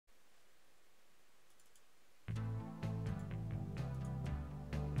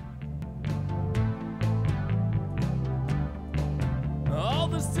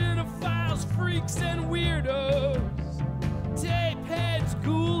cinephiles, freaks, and weirdos, tape heads,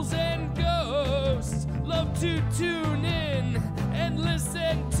 ghouls, and ghosts love to tune in and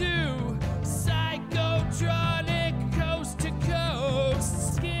listen to Psychotronic Coast to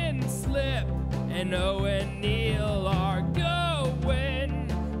Coast. Skin Slip and Owen Neal are going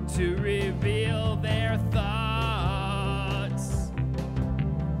to reveal their thoughts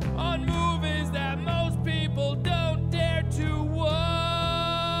on movies that most people don't dare to watch.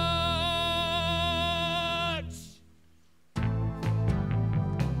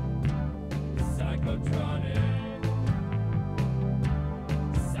 Psychotronic.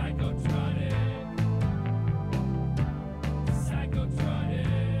 Psychotronic. Psychotronic.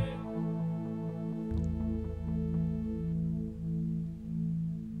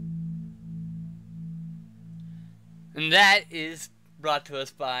 And that is brought to us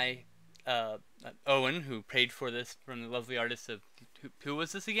by Owen, who paid for this from the lovely artist of who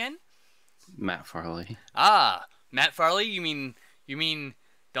was this again? Matt Farley. Ah, Matt Farley. You mean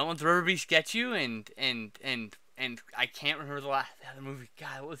Don't Let the River Beast Get You and I can't remember the other movie.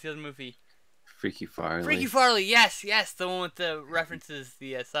 God, what was the other movie? Freaky Farley. Freaky Farley. Yes, the one with the references,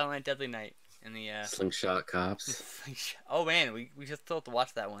 the Silent Night, Deadly Night, and the Slingshot Cops. Oh man, we just still have to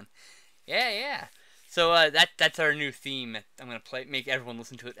watch that one. Yeah. So that's our new theme. I'm gonna make everyone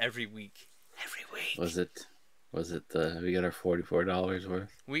listen to it every week. Every week. Was it we got our $44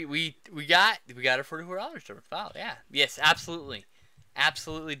 worth? We got our $44 worth. Wow, yeah. Yes, absolutely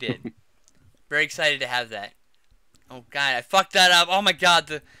did. Very excited to have that. Oh god, I fucked that up. Oh my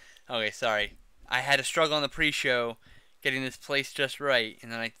god, okay, sorry. I had a struggle on the pre-show getting this place just right,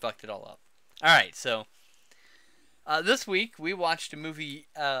 and then I fucked it all up. Alright, so this week we watched a movie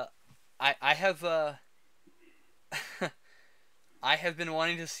I have I have been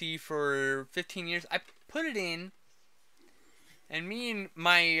wanting to see for 15 years. I put it in, and me and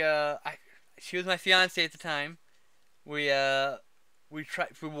my she was my fiance at the time. We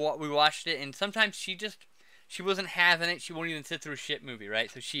watched it, and sometimes she wasn't having it. She won't even sit through a shit movie,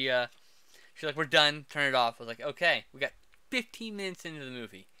 right? So she's like, we're done, turn it off. I was like, okay. We got 15 minutes into the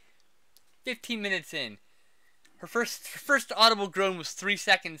movie. 15 minutes in. Her first audible groan was 3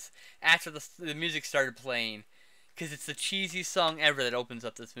 seconds after the music started playing, because it's the cheesiest song ever that opens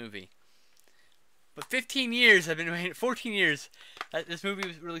up this movie. But 15 years, I've been waiting, 14 years, this movie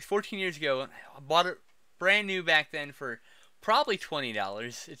was released 14 years ago, and I bought it brand new back then for probably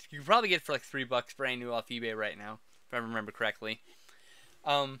 $20. You can probably get it for like $3 brand new off eBay right now, if I remember correctly.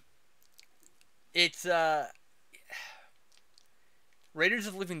 It's Raiders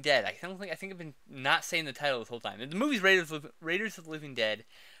of the Living Dead. I think I've been not saying the title this whole time. The movie's Raiders of the Living Dead.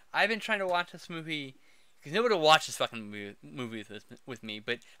 I've been trying to watch this movie because nobody will watch this fucking movie with me.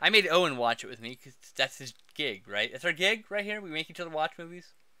 But I made Owen watch it with me because that's his gig, right? That's our gig right here. We make each other watch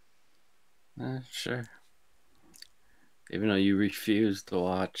movies. Sure. Even though you refused to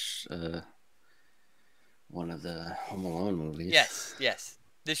watch one of the Home Alone movies. Yes.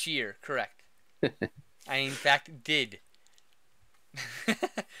 This year, correct. I in fact did.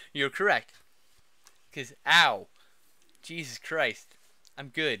 You're correct. Because, ow. Jesus Christ. I'm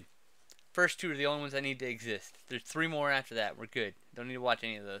good. First two are the only ones I need to exist. There's 3 more after that. We're good. Don't need to watch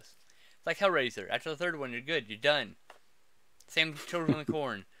any of those. It's like Hellraiser. After the 3rd one, you're good. You're done. Same with Children of the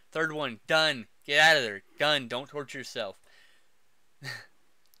Corn. 3rd one, done. Get out of there. Done. Don't torture yourself.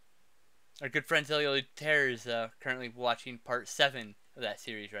 Our good friend Zelio Terror is currently watching part 7 of that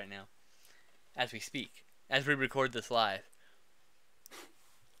series right now. As we speak. As we record this live.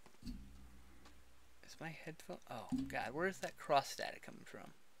 Is my headphone... Oh, God. Where is that cross static coming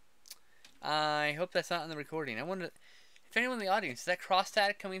from? I hope that's not in the recording. I wonder if anyone in the audience, is that cross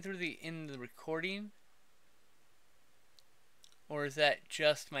static coming through in the recording? Or is that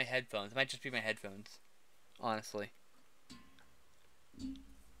just my headphones? It might just be my headphones. Honestly.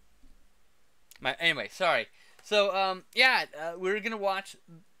 Anyway, sorry. So, we're gonna watch...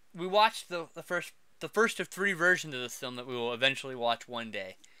 We watched the first of 3 versions of this film that we will eventually watch one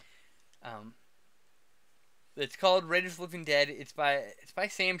day. It's called Raiders of the Living Dead. It's by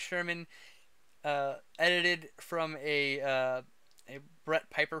Sam Sherman, edited from a Brett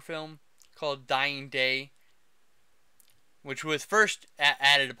Piper film called Dying Day, which was first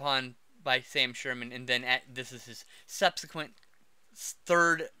added upon by Sam Sherman, and then this is his subsequent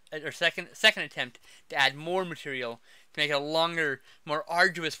second attempt to add more material to make it a longer, more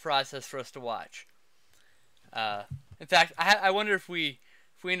arduous process for us to watch. In fact, I wonder if we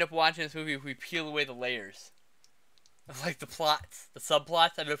end up watching this movie, if we peel away the layers of like the plots, the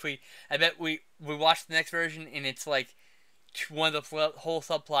subplots. I bet we watch the next version and it's like one of the whole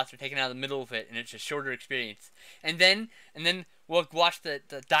subplots are taken out of the middle of it, and it's a shorter experience. And then We'll watch the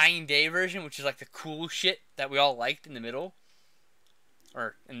Dying Day version, which is like the cool shit that we all liked in the middle,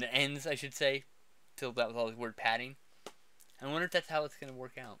 or in the ends, I should say, filled out with all the word padding. I wonder if that's how it's gonna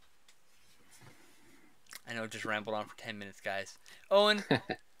work out. I know, I just rambled on for 10 minutes, guys. Owen, why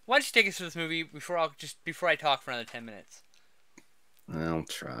don't you take us through this movie before I talk for another 10 minutes? I'll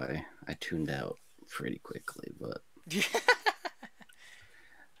try. I tuned out pretty quickly, but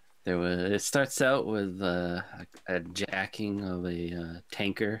it starts out with a jacking of a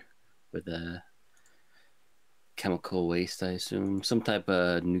tanker with a chemical waste, I assume, some type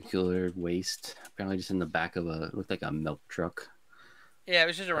of nuclear waste. Apparently, just in the back of it looked like a milk truck. Yeah, it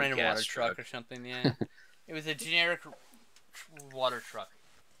was just a random water truck or something. Yeah, it was a generic water truck.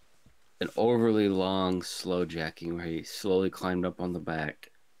 An overly long slow jacking where he slowly climbed up on the back,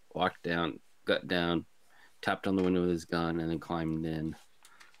 walked down, got down, tapped on the window with his gun, and then climbed in.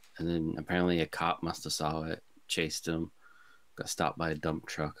 And then apparently a cop must have saw it, chased him, got stopped by a dump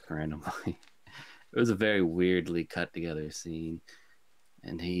truck randomly. It was a very weirdly cut together scene.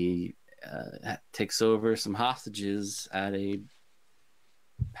 And he takes over some hostages at a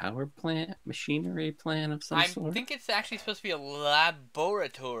power plant, machinery plant of some sort. I think it's actually supposed to be a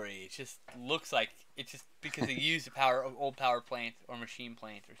laboratory. It just looks like it's just because they use old power plant or machine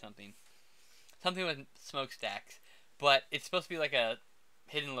plant or something with smokestacks. But it's supposed to be like a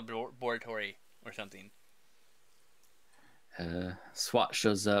hidden laboratory or something. SWAT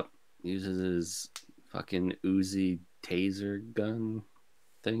shows up, uses his fucking Uzi taser gun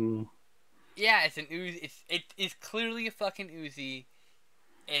thing. Yeah, it's an Uzi. It is clearly a fucking Uzi.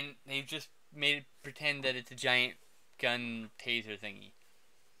 And they've just made it pretend that it's a giant gun taser thingy.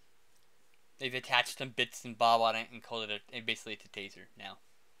 They've attached some bits and bob on it and called it basically it's a taser now.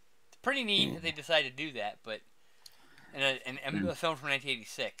 It's pretty neat that they decided to do that, but in a film from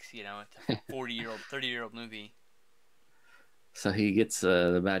 1986, you know, it's a 40-year-old, 30-year-old movie. So he gets,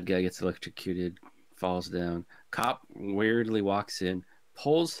 the bad guy gets electrocuted, falls down. Cop weirdly walks in,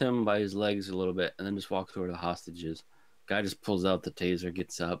 pulls him by his legs a little bit, and then just walks over to the hostages. Guy just pulls out the taser,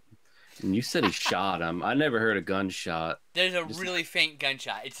 gets up. And you said he shot him. I never heard a gunshot. There's a really faint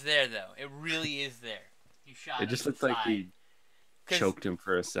gunshot. It's there, though. It really is there. He shot him. It just looked like he choked him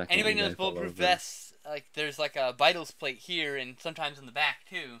for a second. Anybody knows bulletproof vests? Like, there's like a vitals plate here and sometimes on the back,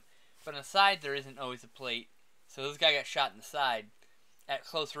 too. But on the side, there isn't always a plate. So this guy got shot in the side at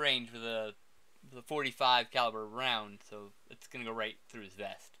close range with a 45 caliber round. So it's going to go right through his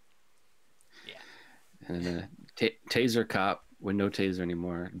vest. Yeah. And taser cop, with no taser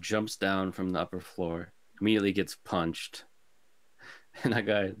anymore, jumps down from the upper floor, immediately gets punched. And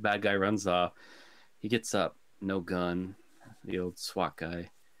bad guy runs off. He gets up, no gun, the old SWAT guy,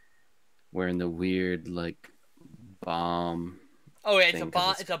 wearing the weird, like, bomb. Oh, yeah, it's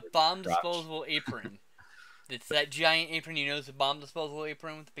a bomb disposable apron. It's that giant apron, you know, it's a bomb disposable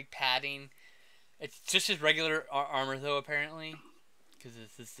apron with the big padding. It's just his regular armor, though, apparently. Because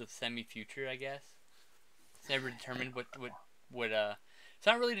this is the semi-future, I guess. It's never determined what it's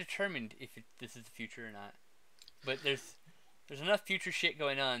not really determined if this is the future or not. But there's enough future shit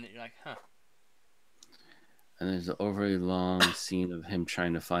going on that you're like, huh. And there's an overly long scene of him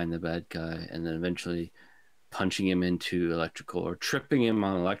trying to find the bad guy and then eventually punching him into electrical or tripping him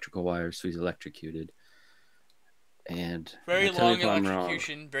on electrical wires so he's electrocuted. And very long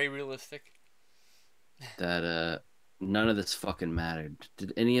electrocution, very realistic. That none of this fucking mattered.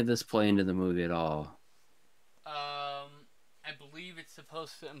 Did any of this play into the movie at all? I believe it's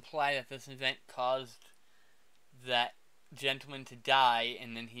supposed to imply that this event caused that gentleman to die,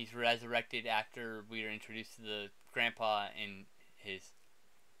 and then he's resurrected after we are introduced to the grandpa and his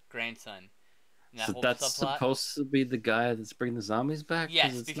grandson. And so that's subplot, supposed to be the guy that's bringing the zombies back?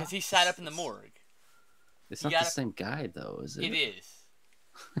 Yes, because he sat up in the morgue. It's not the same guy, though, is it? It is.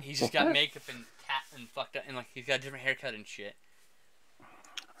 He's just got makeup and fucked up, and like he's got a different haircut and shit.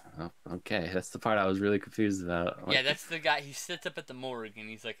 Oh, okay, that's the part I was really confused about. Yeah, that's the guy. He sits up at the morgue, and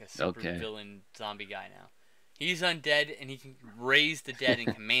he's like a super villain zombie guy now. He's undead, and he can raise the dead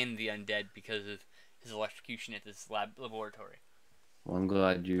and command the undead because of his electrocution at this laboratory. Well, I'm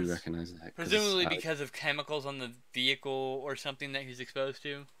glad you recognize that. Presumably because of chemicals on the vehicle or something that he's exposed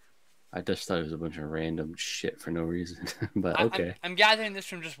to. I just thought it was a bunch of random shit for no reason, but okay. I'm gathering this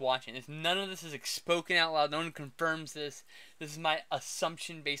from just watching. None of this is spoken out loud. No one confirms this. This is my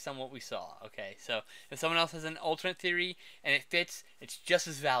assumption based on what we saw. Okay, so if someone else has an alternate theory and it fits, it's just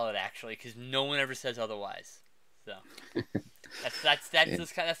as valid actually, because no one ever says otherwise. So that's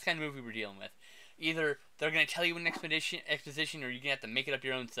the kind of movie we're dealing with. Either they're gonna tell you an exposition, or you're gonna have to make it up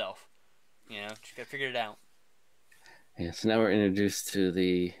your own self. You know, just gotta figure it out. Yeah, so now we're introduced to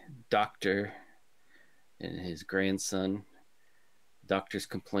the doctor and his grandson. Doctor's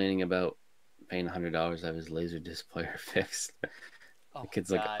complaining about paying $100 to have his laser disc player fixed. Oh The my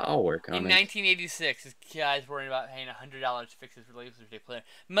kid's like, god. I'll work In on it. 1986, this guy's worrying about paying $100 to fix his Laserdisc player.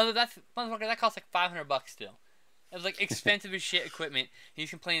 Motherfucker, that costs like $500 still. It was like expensive as shit equipment. He's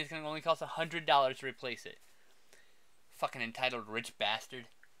complaining it's gonna only cost $100 to replace it. Fucking entitled rich bastard.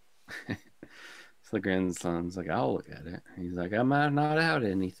 So the grandson's like, I'll look at it. He's like, I'm not out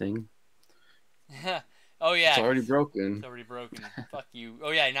anything. Oh yeah, It's already 'cause broken. it's already broken. Fuck you.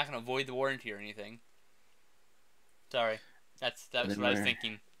 Oh yeah, you're not gonna avoid the warranty or anything. Sorry, that's what I was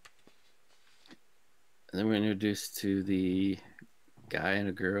thinking. And then we're introduced to the guy and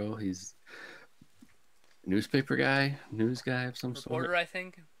a girl. He's a newspaper guy, news guy of some Reporter, sort. I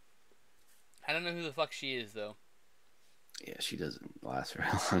think. I don't know who the fuck she is though. Yeah, she doesn't last very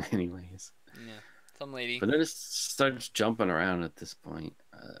long, anyways. Yeah, some lady. But then it starts jumping around at this point.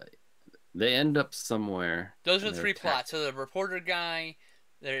 They end up somewhere. Those are the three plots. So the reporter guy,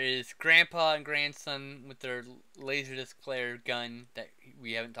 there is grandpa and grandson with their laserdisc player gun that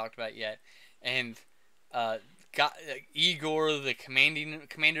we haven't talked about yet, and Igor, the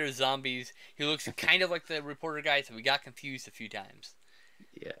commander of zombies. He looks kind of like the reporter guy, so we got confused a few times.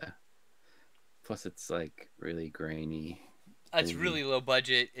 Yeah. Plus, it's like really grainy. It's really low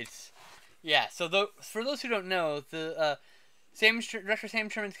budget. It's So for those who don't know, the director Sam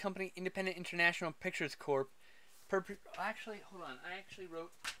Sherman's company, Independent International Pictures Corp. Actually, hold on. I actually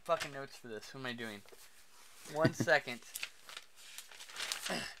wrote fucking notes for this. What am I doing? 1 second.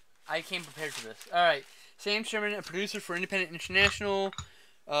 I came prepared for this. All right. Sam Sherman, a producer for Independent International,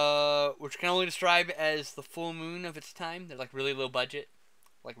 which can only describe as the full moon of its time. They're like really low budget,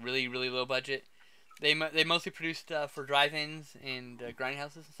 like really low budget. They mostly produced for drive-ins and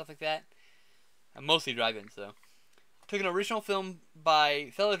grindhouses and stuff like that. Mostly drive-ins though. Took an original film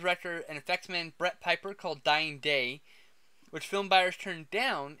by fellow director and effects man Brett Piper called Dying Day, which film buyers turned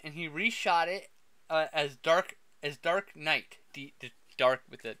down, and he reshot it as Dark Night. Dark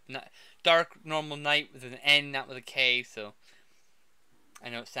with a dark normal night with an N, not with a K. So I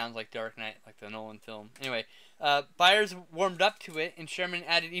know it sounds like Dark Knight, like the Nolan film. Anyway, buyers warmed up to it, and Sherman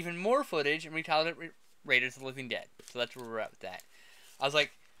added even more footage and retitled it Raiders of the Living Dead. So that's where we're at with that.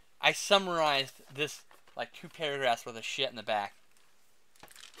 I summarized this like 2 paragraphs worth of shit in the back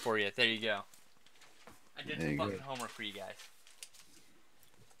for you. There you go. I did some fucking homework for you guys.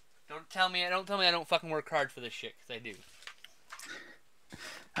 Don't tell me I don't fucking work hard for this shit, because I do.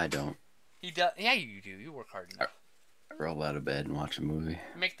 I don't. He does. Yeah, you do. You work hard enough. I roll out of bed and watch a movie.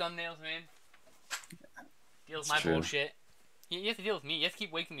 You make thumbnails, man. Deal with my bullshit. You have to deal with me. You have to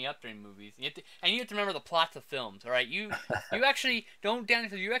keep waking me up during movies. You have to remember the plots of films. All right, you actually don't down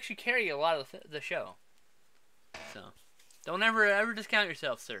until you actually carry a lot of the show. So, don't ever discount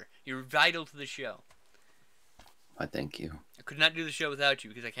yourself, sir. You're vital to the show. I thank you. I could not do the show without you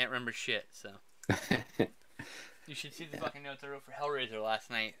because I can't remember shit. So, you should see the fucking notes I wrote for Hellraiser last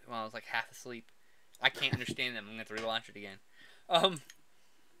night while I was like half asleep. I can't understand them. I'm gonna have to rewatch it again.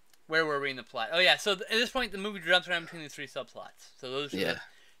 Where were we in the plot? Oh yeah, so at this point the movie jumps around between these 3 subplots. So those are the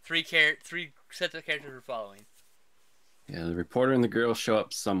 3 sets of characters we're following. Yeah, the reporter and the girl show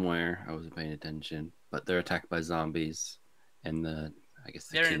up somewhere. I wasn't paying attention, but they're attacked by zombies, and they're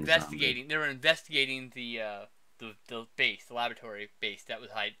investigating. They were investigating the base, the laboratory base that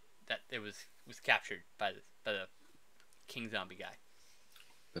was captured by the king zombie guy.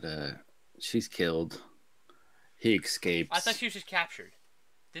 But she's killed. He escapes. I thought she was just captured.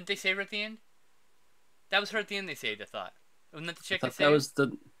 Didn't they save her at the end? That was her at the end. They saved. I thought. Wasn't that the chick they saved?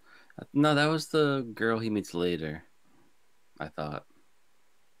 No, that was the girl he meets later. I thought.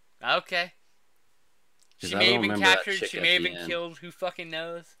 Okay. She may have been captured. She may have been killed. Who fucking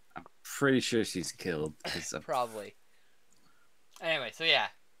knows? I'm pretty sure she's killed. Probably. Anyway, so yeah,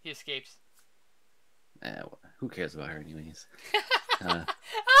 he escapes. Who cares about her anyways?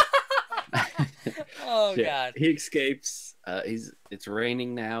 Oh God. He escapes. It's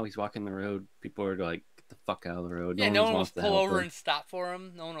raining now. He's walking the road. People are like, "Get the fuck out of the road." Yeah, no one will pull over and stop for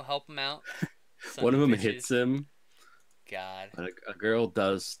him. No one will help him out. One of them hits him. God. But a girl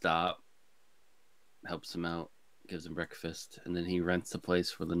does stop, helps him out, gives him breakfast, and then he rents a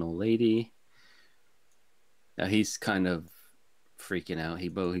place with an old lady. Now he's kind of freaking out. He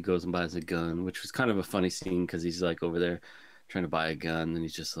goes and buys a gun, which was kind of a funny scene because he's like over there trying to buy a gun, and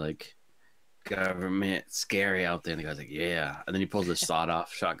he's just like, "Government, scary out there." And the guy's like, "Yeah," and then he pulls a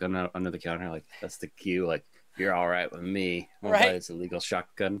sawed-off shotgun out under the counter, like that's the cue. Like, you're all right with me. I'm gonna buy this illegal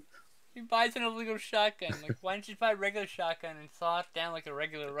shotgun. He buys an illegal shotgun. Like, why don't you buy a regular shotgun and saw it down like the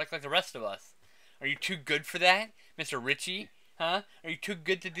rest of us? Are you too good for that, Mr. Ritchie? Huh? Are you too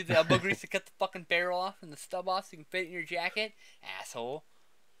good to do the elbow grease to cut the fucking barrel off and the stub off so you can fit it in your jacket? Asshole.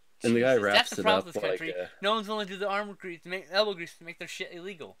 And the guy Jesus, that's wraps the it problem up with this like country. No one's willing to do the arm grease, elbow grease to make their shit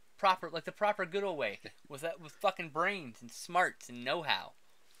illegal. Like the proper good old way. With fucking brains and smarts and know-how.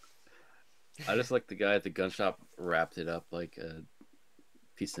 I just like the guy at the gun shop wrapped it up like a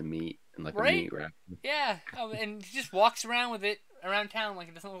piece of meat and like a Right? meat wrap. Yeah. Oh, and he just walks around with it around town like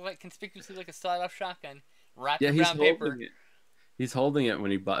it doesn't look like conspicuously like a sawed-off shotgun. Wrapped in brown paper. It. He's holding it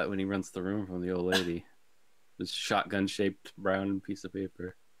when he rents the room from the old lady. This shotgun-shaped brown piece of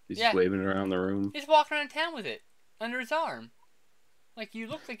paper. He's just waving it around the room. He's walking around town with it under his arm. Like, you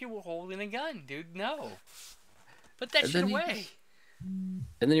look like you were holding a gun, dude. No. Put that shit away. And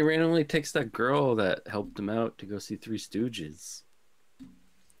then he randomly takes that girl that helped him out to go see Three Stooges.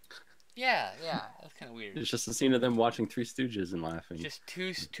 Yeah. That's kind of weird. It's just a scene of them watching Three Stooges and laughing. Just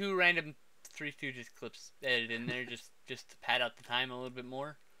two random Three Stooges clips edited in there just to pad out the time a little bit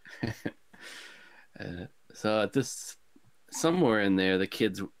more. So at this, somewhere in there, the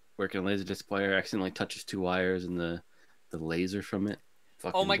kid's working a laser disc player accidentally touches two wires and the laser from it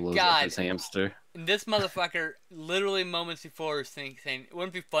fucking blows up his hamster. And this motherfucker, literally moments before, was saying, it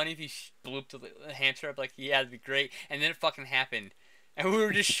wouldn't it be funny if he blew up the hamster up? Like, yeah, it'd be great. And then it fucking happened. And we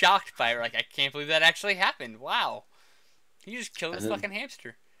were just shocked by it. Like, I can't believe that actually happened. Wow. He just killed his fucking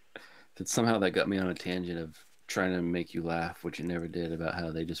hamster. That somehow that got me on a tangent of trying to make you laugh, which you never did, about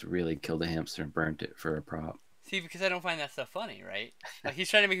how they just really killed a hamster and burnt it for a prop. See, because I don't find that stuff funny, right? Like, he's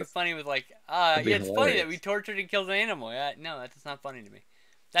trying to make it funny with, like, yeah, it's funny that we tortured and killed an animal. Yeah, no, that's not funny to me.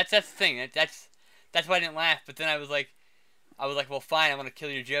 That's the thing. That's why I didn't laugh. But then I was like, well, fine, I'm going to kill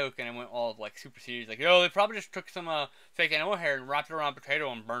your joke. And I went all, like, super serious. Like, they probably just took some fake animal hair and wrapped it around a potato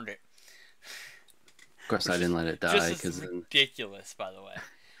and burned it. Of course, I didn't let it die. Just as ridiculous, by the way.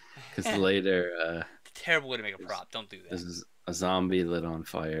 Because later... terrible way to make a prop. Don't do that. This is a zombie lit on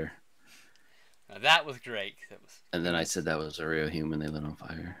fire. Now, that was great. And then I said that was a real human they lit on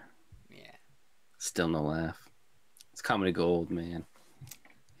fire. Yeah. Still no laugh. It's comedy gold, man.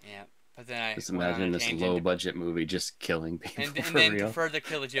 Yeah. But then I just imagine this low-budget movie just killing people and then to further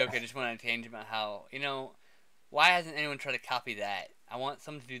kill the joke, I just went on a tangent about how, why hasn't anyone tried to copy that? I want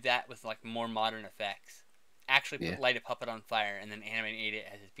someone to do that with, like, more modern effects. Actually light a puppet on fire and then animate it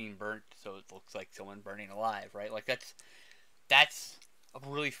as it's being burnt so it looks like someone burning alive, right? Like, that's a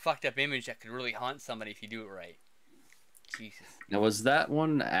really fucked up image that could really haunt somebody if you do it right. Jesus. Now, was that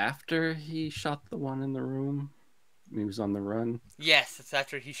one after he shot the one in the room? He was on the run? Yes, it's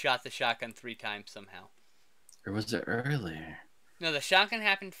after he shot the shotgun 3 times somehow. Or was it earlier? No, the shotgun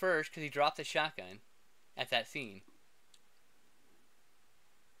happened first because he dropped the shotgun at that scene.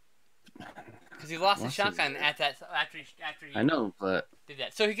 Because he lost the shotgun at that after he. I know, but did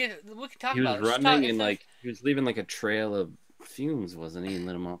that. So we can talk about. He was running and like he was leaving like a trail of fumes, wasn't he? And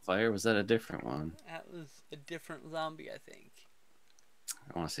lit him on fire. Was that a different one? That was a different zombie, I think.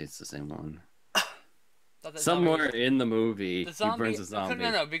 I want to say it's the same one. Somewhere in the movie, he burns a zombie.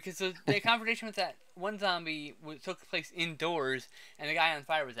 No, because the confrontation with that one zombie took place indoors, and the guy on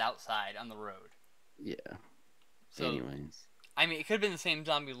fire was outside on the road. Yeah. So, anyways. I mean, it could have been the same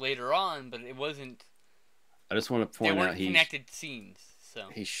zombie later on, but it wasn't. I just want to point out connected scenes. So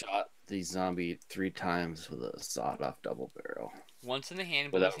he shot the zombie 3 times with a sawed-off double barrel. Once in the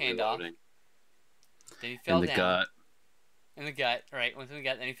hand, blew his hand off. Then he fell down. In the gut. In the gut, right? Once in the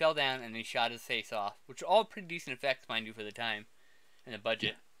gut, then he fell down and then he shot his face off, which are all pretty decent effects, mind you, for the time and the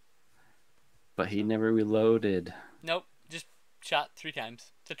budget. But he never reloaded. Nope, just shot 3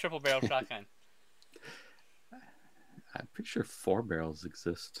 times. It's a triple barrel shotgun. I'm pretty sure 4 barrels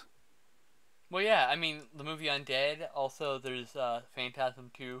exist. Well, yeah, I mean, the movie Undead, also there's Phantasm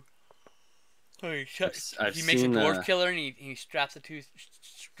 2. Oh, he makes a dwarf killer and he straps the 2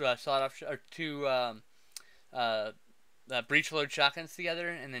 sawed-off, or 2 breech-load shotguns together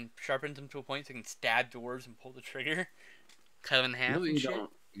and then sharpens them to a point so he can stab dwarves and pull the trigger. Cut them in half and shit.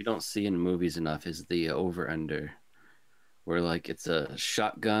 You don't see in movies enough is the over-under. Where, like, it's a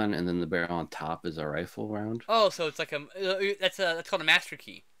shotgun, and then the barrel on top is a rifle round. Oh, so it's like that's called a master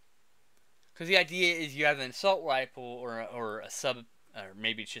key. Because the idea is you have an assault rifle or a sub, or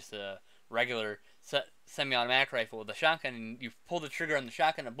maybe it's just a regular semi-automatic rifle with a shotgun, and you pull the trigger on the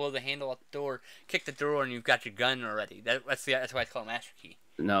shotgun and blow the handle out the door, kick the door, and you've got your gun already. That's why it's called a master key.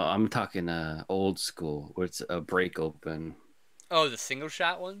 No, I'm talking old school, where it's a break open. Oh, the single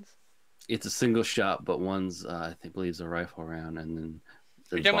shot ones? It's a single shot, but one's I believe is a rifle round, and then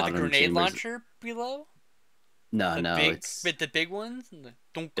you're talking about the grenade launcher below? No, it's the big ones.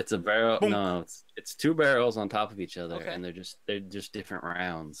 It's a barrel. Boom. No, it's 2 barrels on top of each other, and they're just different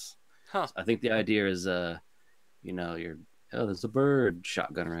rounds. Huh. So I think the idea is, you're oh, there's a bird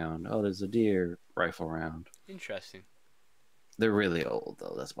shotgun round. Oh, there's a deer rifle round. Interesting. They're really old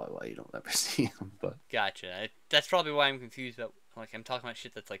though. That's probably why you don't ever see them. But Gotcha. That's probably why I'm confused about. Like, I'm talking about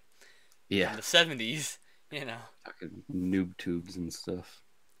shit that's like yeah, from the 70s. You know. fucking noob tubes and stuff.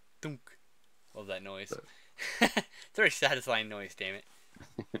 Dunk. Love that noise. But, It's a very satisfying noise. Damn it.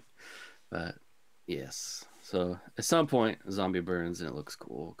 but yes. So at some point, a zombie burns and it looks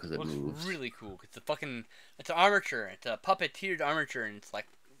cool because it Looks moves. really cool. It's a fucking. It's an armature. It's a puppeteered armature, and it's like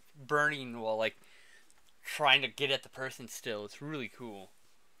burning while like trying to get at the person. Still, it's really cool.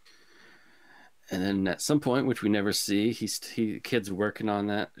 And then at some point, which we never see, kid's working on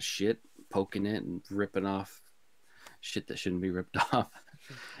that shit, poking it and ripping off shit that shouldn't be ripped off.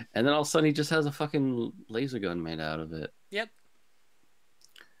 And then all of a sudden, he just has a fucking laser gun made out of it. Yep.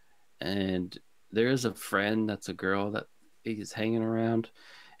 And there is a friend that's a girl that he's hanging around,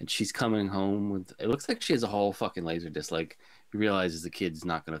 and she's coming home with. It looks like she has a whole fucking laser disc. Like he realizes the kid's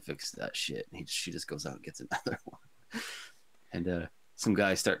not gonna fix that shit, and she just goes out and gets another one. And some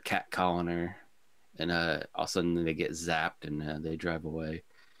guys start catcalling her, and all of a sudden they get zapped, and they drive away.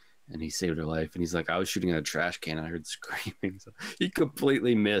 And he saved her life. And he's like, I was shooting at a trash can. And I heard screaming. So he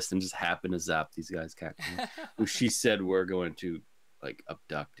completely missed and just happened to zap these guys, who she said were going to like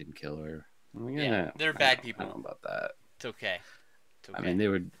abduct and kill her. I'm like, Yeah, they're bad people. I don't know about that. It's okay. It's okay. I mean, they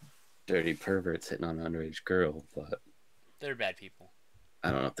were dirty perverts hitting on an underage girl, but they're bad people.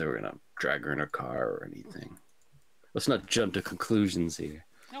 I don't know if they were going to drag her in her car or anything. Let's not jump to conclusions here.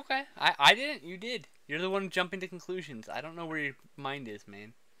 Okay. I didn't. You did. You're the one jumping to conclusions. I don't know where your mind is,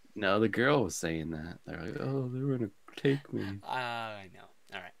 man. No, the girl was saying that. They're like, oh, they were going to take me. I know.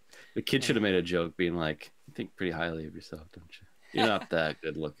 All right. The kid should have made a joke being like, you think pretty highly of yourself, don't you? You're not that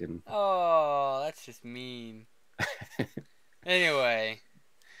good looking. Oh, that's just mean. Anyway.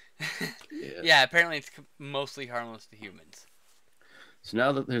 Yeah, apparently it's mostly harmless to humans. So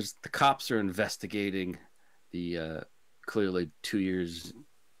now that the cops are investigating the clearly 2 years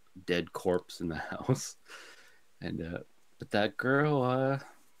dead corpse in the house. And but that girl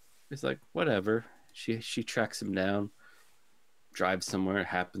is like, whatever. She tracks him down, drives somewhere. It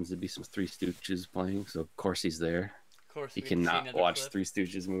happens to be some Three Stooges playing, so of course he's there. Of course, he cannot watch clip. Three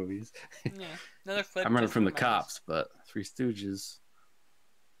Stooges movies. Yeah, another clip. I'm running from the cops, but Three Stooges.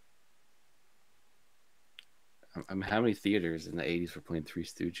 I mean, how many theaters in the 80s were playing Three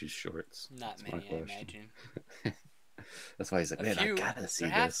Stooges shorts? Not That's many, I imagine. That's why he's like, man, I gotta see this. There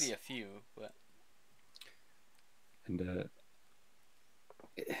has to be a few, but. And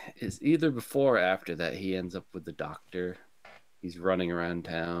it's either before or after that he ends up with the doctor. He's running around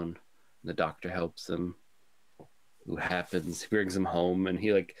town. The doctor helps him. Who happens? He brings him home, and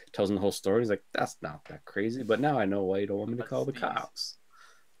he like tells him the whole story. He's like, "That's not that crazy, but now I know why you don't want me to call the cops."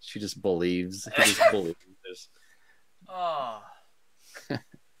 She just believes. He just believes. Oh,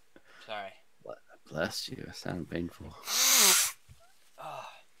 sorry. Bless you. It sounded painful. Oh.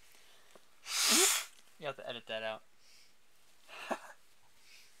 You have to edit that out.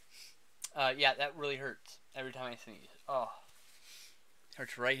 Yeah, that really hurts every time I sneeze. Oh, it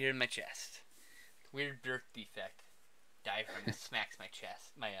hurts right here in my chest. Weird birth defect. Diaphragm smacks my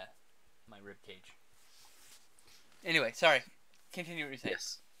chest, my rib cage. Anyway, sorry. Continue what you're saying.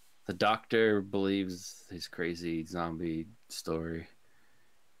 Yes. The doctor believes his crazy zombie story,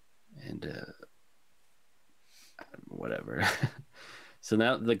 and whatever. So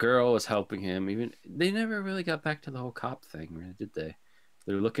now the girl is helping him. Even they never really got back to the whole cop thing, right? Did they?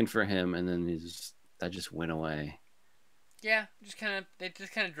 They were looking for him, and then that just went away. Yeah, they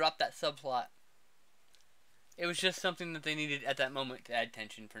just kind of dropped that subplot. It was just something that they needed at that moment to add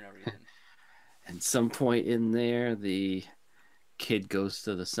tension for no reason. At some point in there, the kid goes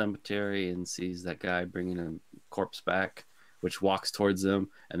to the cemetery and sees that guy bringing a corpse back, which walks towards them,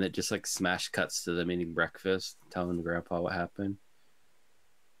 and it just like smash cuts to them eating breakfast, telling the grandpa what happened.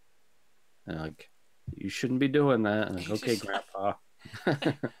 And like, you shouldn't be doing that. And like, okay, grandpa.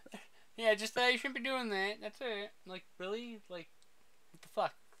 Yeah, just you shouldn't be doing that. That's it. Like, really? Like, what the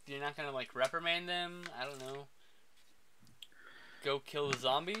fuck? You're not gonna like reprimand them? I don't know. Go kill the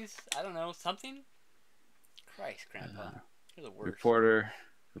zombies? I don't know. Something? Christ, grandpa. You're the worst.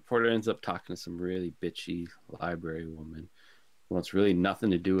 Reporter ends up talking to some really bitchy library woman who wants really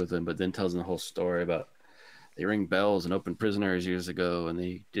nothing to do with him, but then tells him the whole story about they ring bells and opened prisoners years ago, and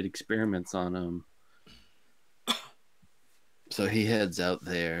they did experiments on them. So he heads out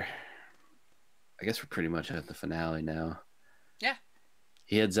there. I guess we're pretty much at the finale now. Yeah.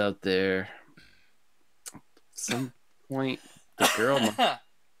 He heads out there. At some point, the girl,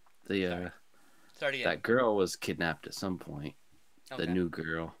 that girl was kidnapped at some point. Okay. The new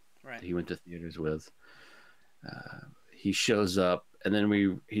girl that he went to theaters with. he shows up, and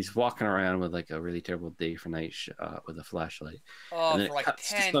then he's walking around with like a really terrible day for night shot with a flashlight, Oh, and then for it like cuts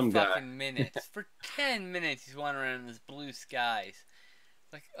to 10 some guy. fucking minutes. For 10 minutes, he's wandering around in this blue skies.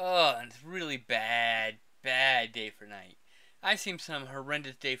 Like, oh, and it's really bad, bad day for night. I've seen some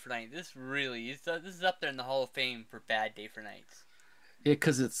horrendous day for night. This really is. This is up there in the Hall of Fame for bad day for nights. Yeah,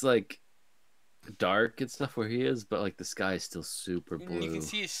 because it's like dark and stuff where he is, but like the sky is still super blue. And you can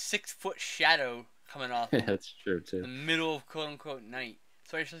see his 6-foot shadow coming off him. That's true too. In the middle of quote unquote night.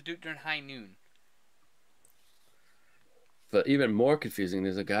 So you're supposed to do it during high noon. But even more confusing,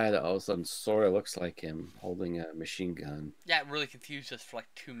 there's a guy that all of a sudden sort of looks like him holding a machine gun. Yeah, it really confused us for like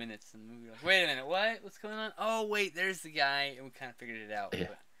 2 minutes in the movie. Like, wait a minute, what? What's going on? Oh, wait, there's the guy. And we kind of figured it out. Yeah.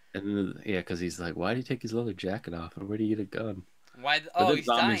 But... And then, yeah, because he's like, why did he take his leather jacket off? And where did he get a gun? Why? But He's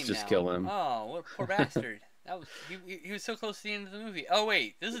dying just now. kill him. Oh, what a poor bastard. That was he was so close to the end of the movie. Oh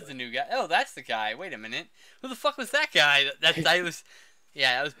wait, this is the new guy. Oh, that's the guy. Wait a minute, who the fuck was that guy? That was,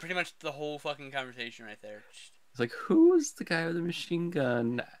 yeah, that was pretty much the whole fucking conversation right there. It's like, who was the guy with the machine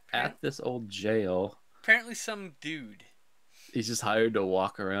gun at this old jail? Apparently, some dude. He's just hired to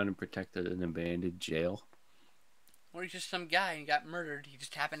walk around and protect an abandoned jail. Or he's just some guy and got murdered. He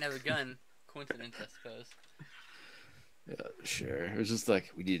just happened to have a gun. Coincidence, I suppose. Yeah, sure. It was just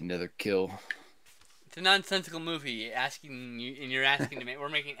like, we need another kill. It's a nonsensical movie. Asking you, and you're asking to make. We're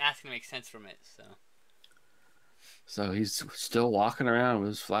asking to make sense from it. So he's still walking around with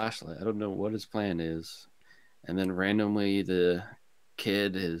his flashlight. I don't know what his plan is. And then randomly, the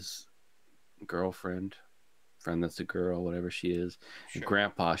kid, his girlfriend, friend that's a girl, whatever she is, and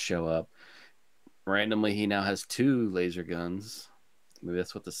Grandpa show up. Randomly, he now has 2 laser guns. Maybe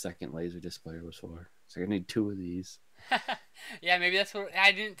that's what the second laser displayer was for. So I need 2 of these. Yeah, maybe that's what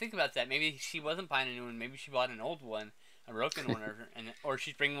I didn't think about. That maybe she wasn't buying a new one. Maybe she bought an old one, a broken one, or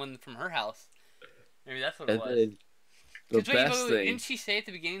she's bringing one from her house. Maybe that's what it was. The best thing. Didn't she say at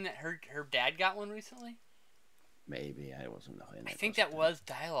the beginning that her dad got one recently? Maybe I wasn't knowing. I think that was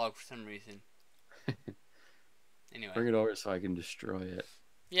dialogue for some reason. Anyway, bring it over so I can destroy it.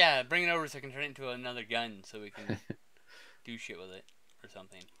 Yeah, bring it over so I can turn it into another gun so we can do shit with it or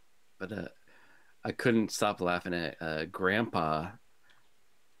something. But I couldn't stop laughing at Grandpa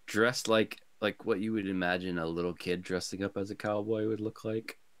dressed like what you would imagine a little kid dressing up as a cowboy would look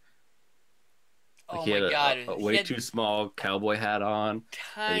like. Oh my god! A way too small cowboy hat on.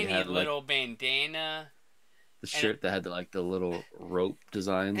 Tiny little bandana. The shirt that had the little rope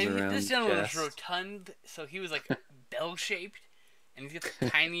designs around. This gentleman was rotund, so he was like bell shaped, and he's got the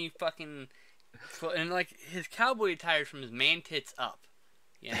tiny fucking, and like his cowboy attire from his man tits up,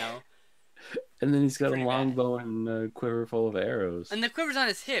 you know. And then he's got a longbow and a quiver full of arrows. And the quiver's on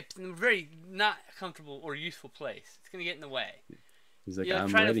his hips in a very not comfortable or useful place. It's gonna get in the way. He's like,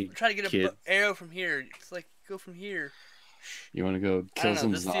 I'm ready. Try to get an arrow from here. It's like, go from here. You want to go kill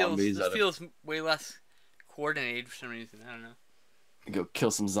some zombies? This feels way less coordinated for some reason. I don't know. Go kill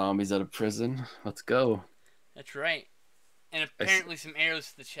some zombies out of prison. Let's go. That's right. And apparently some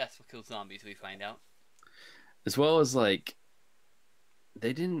arrows to the chest will kill zombies, we find out. As well as, like,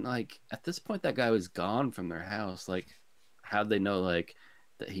 they didn't, like, at this point that guy was gone from their house. Like, how'd they know, like,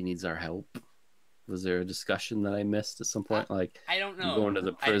 that he needs our help? Was there a discussion that I missed at some point? Like, I don't know. Going to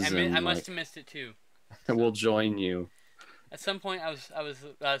the prison. I must have missed it too. We'll join you. At some point, I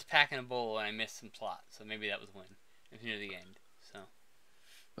was packing a bowl and I missed some plot, so maybe that was when it was near the end. So,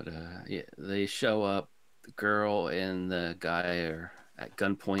 but yeah, they show up. The girl and the guy are at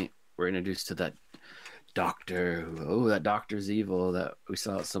gunpoint. We're introduced to that doctor. That doctor's evil that we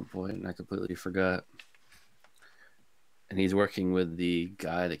saw at some point, and I completely forgot. And he's working with the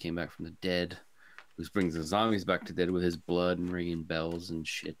guy that came back from the dead, who brings the zombies back to dead with his blood and ringing bells and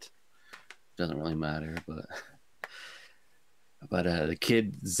shit. Doesn't really matter, but the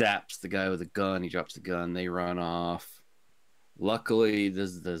kid zaps the guy with a gun. He drops the gun. They run off. Luckily, the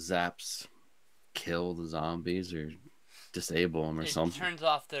zaps kill the zombies or disable them or something. It turns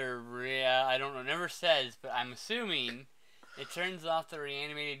off their I don't know. Never says, but I'm assuming it turns off the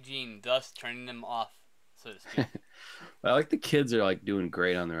reanimated gene, thus turning them off, so to speak. I like the kids are like doing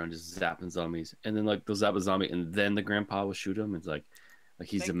great on their own, just zapping zombies, and then like they'll zap a zombie, and then the grandpa will shoot him. It's like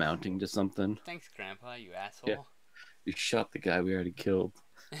he's amounting to something. Thanks, Grandpa, you asshole. Yeah. You shot the guy we already killed.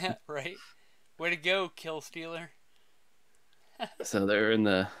 Right? Way to go, kill stealer. So they're in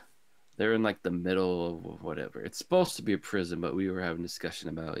like the middle of whatever. It's supposed to be a prison, but we were having a discussion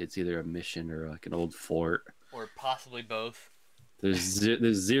about it's either a mission or like an old fort. Or possibly both. There's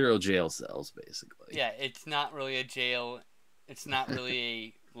 0 jail cells, basically. Yeah, it's not really a jail. It's not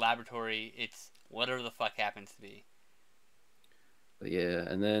really a laboratory. It's whatever the fuck happens to be. But yeah,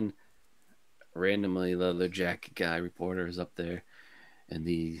 and then randomly the leather jacket guy reporter is up there, and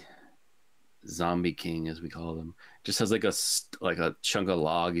the zombie king, as we call him, just has like a chunk of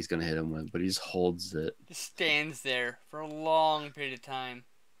log he's gonna hit him with, but he just holds it. Just stands there for a long period of time.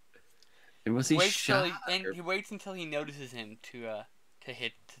 And was he shot? He waits until he notices him to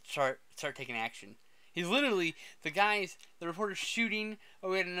start taking action. He's literally the reporter's shooting.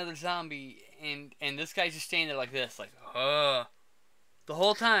 Oh, we had another zombie, and this guy's just standing there like this, like the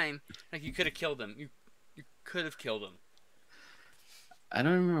whole time. Like you could have killed him. You could have killed him. I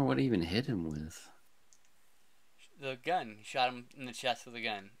don't remember what he even hit him with. The gun. He shot him in the chest with a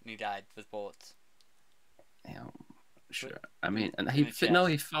gun, and he died with bullets. Yeah, sure. I mean, and he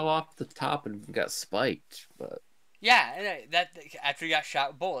fell off the top and got spiked, but yeah, and that after he got shot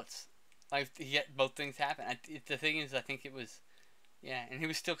with bullets, like both things happened. The thing is, I think it was, yeah, and he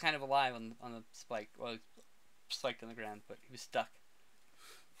was still kind of alive on the spike. Well, spiked on the ground, but he was stuck.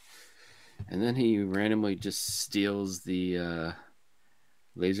 And then he randomly just steals the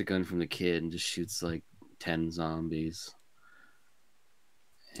laser gun from the kid and just shoots like 10 zombies.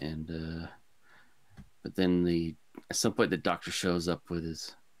 And but then at some point the doctor shows up with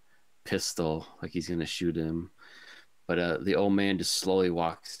his pistol, like he's gonna shoot him. But the old man just slowly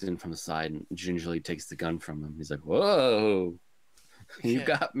walks in from the side and gingerly takes the gun from him. He's like, "Whoa, you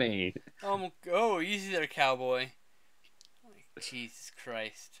got me!" Oh, easy there, cowboy. Like, Jesus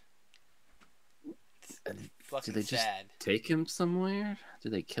Christ. Did they just take him somewhere?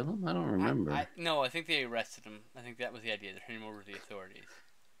 Did they kill him? I don't remember. No, I think they arrested him. I think that was the idea. They're turning him over to the authorities.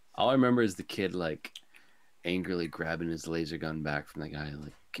 All I remember is the kid like angrily grabbing his laser gun back from the guy,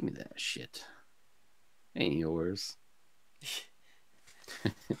 like, "Give me that shit. Ain't yours."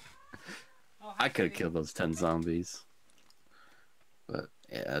 I could have killed those 10 zombies. But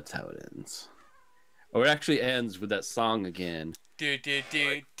yeah, that's how it ends. Or it actually ends with that song again.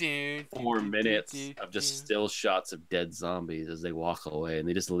 4 minutes of just still shots of dead zombies as they walk away, and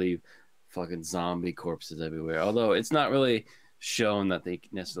they just leave fucking zombie corpses everywhere. Although it's not really shown that they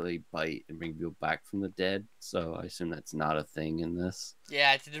necessarily bite and bring people back from the dead, so I assume that's not a thing in this.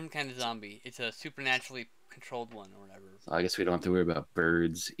 Yeah, it's a different kind of zombie. It's a supernaturally controlled one or whatever. So I guess we don't have to worry about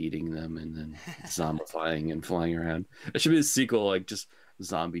birds eating them and then zombifying and flying around. It should be a sequel, like just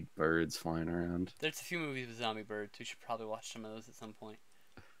zombie birds flying around. There's a few movies with zombie birds. We should probably watch some of those at some point.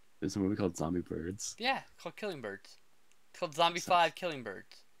 There's a movie called Zombie Birds. Yeah, called Killing Birds. It's called Zombie 5 Killing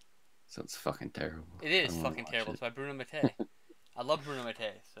Birds. Sounds fucking terrible. It is fucking terrible. It's by Bruno Mattei. I love Bruno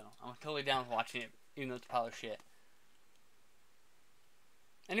Mattei, so I'm totally down with watching it, even though it's a pile of shit.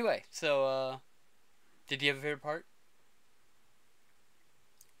 Anyway, so, did you have a favorite part?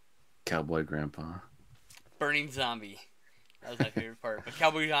 Cowboy Grandpa. Burning Zombie. That was my favorite part. But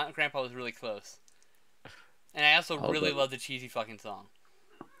Cowboy Grandpa was really close. And I also really love the cheesy fucking song.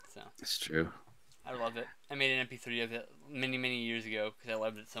 So it's true. I love it. I made an MP3 of it many, many years ago because I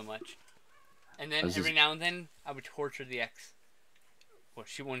loved it so much. And then every now and then, I would torture the ex. Well,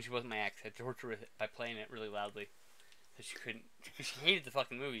 when she wasn't my ex, I'd torture her by playing it really loudly. So she couldn't, because she hated the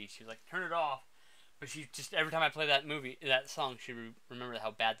fucking movie. She was like, turn it off. But she just, every time I play that song, she remember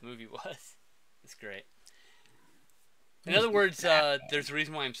how bad the movie was. It's great. In other words, there's a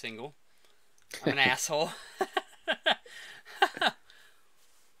reason why I'm single. I'm an asshole.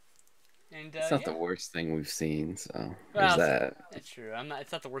 And it's not the worst thing we've seen, so well, there's that. That's true.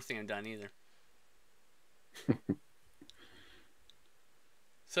 It's not the worst thing I've done either.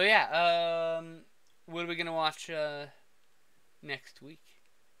 So yeah, what are we gonna watch next week?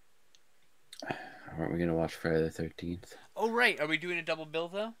 Aren't we gonna watch Friday the 13th? Oh right, are we doing a double bill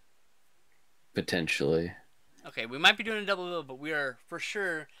though? Potentially. Okay, we might be doing a double bill, but we are for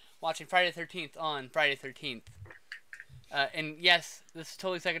sure watching Friday the 13th on Friday the 13th. And yes, this is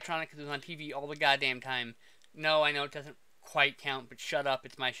totally Psychotronic because it was on TV all the goddamn time. No, I know it doesn't quite count, but shut up,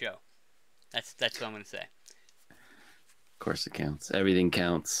 it's my show. That's what I'm gonna say. Of course it counts. Everything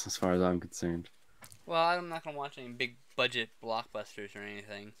counts as far as I'm concerned. Well, I'm not gonna watch any big budget blockbusters or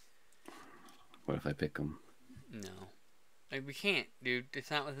anything. What if I pick them? No. Like, we can't, dude.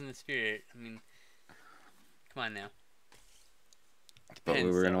 It's not within the spirit. I mean, come on now. But we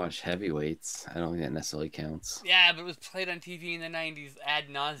were going to watch Heavyweights. I don't think that necessarily counts. Yeah, but it was played on TV in the 90s ad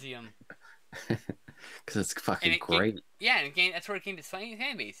nauseum. Because it's fucking great. That's where it came to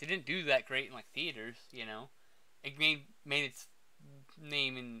fan base. It didn't do that great in, like, theaters, you know? It made its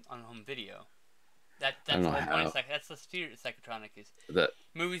name on home video. That's the spirit of Psychotronic is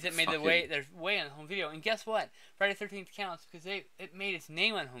movies that made their way on home video. And guess what? Friday the 13th counts because it made its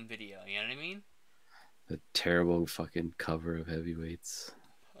name on home video. You know what I mean? The terrible fucking cover of Heavyweights.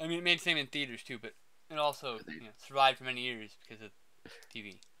 I mean, it made its name in theaters too, but it also survived for many years because of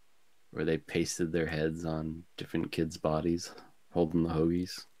TV. where they pasted their heads on different kids' bodies, holding the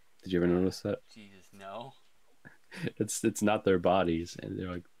hoagies. Did you ever notice that? Jesus, no. It's not their bodies, and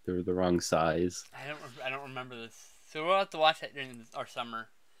they're the wrong size. I don't remember this. So we'll have to watch that during our summer.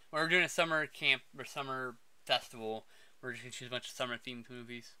 When we're doing a summer camp or summer festival, we're just gonna choose a bunch of summer themed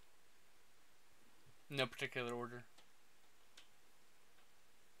movies. No particular order.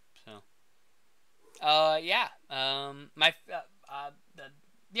 So, yeah.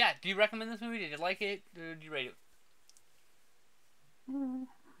 Yeah. Do you recommend this movie? Did you like it? Or did you rate it?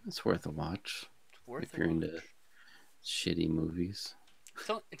 It's worth a watch It's worth if a you're watch. into shitty movies.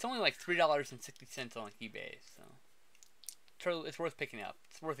 So it's only like $3.60 on eBay, so it's worth picking up.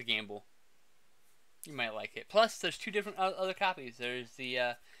 It's worth a gamble. You might like it. Plus, there's two different other copies. There's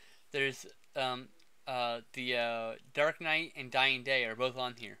Dark Knight and Dying Day are both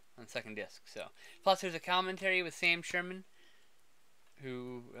on here on second disc. So plus there's a commentary with Sam Sherman,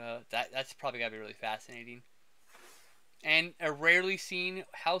 who that's probably gotta be really fascinating. And a rarely seen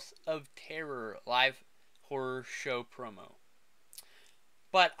House of Terror live horror show promo.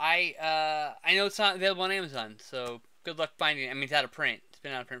 But I know it's not available on Amazon, so good luck finding it. I mean, it's out of print. It's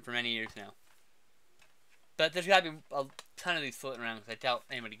been out of print for many years now. But there's got to be a ton of these floating around because I doubt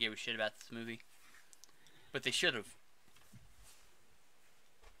anybody gave a shit about this movie. But they should have.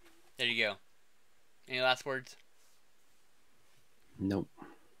 There you go. Any last words? Nope. All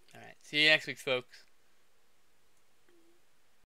right. See you next week, folks.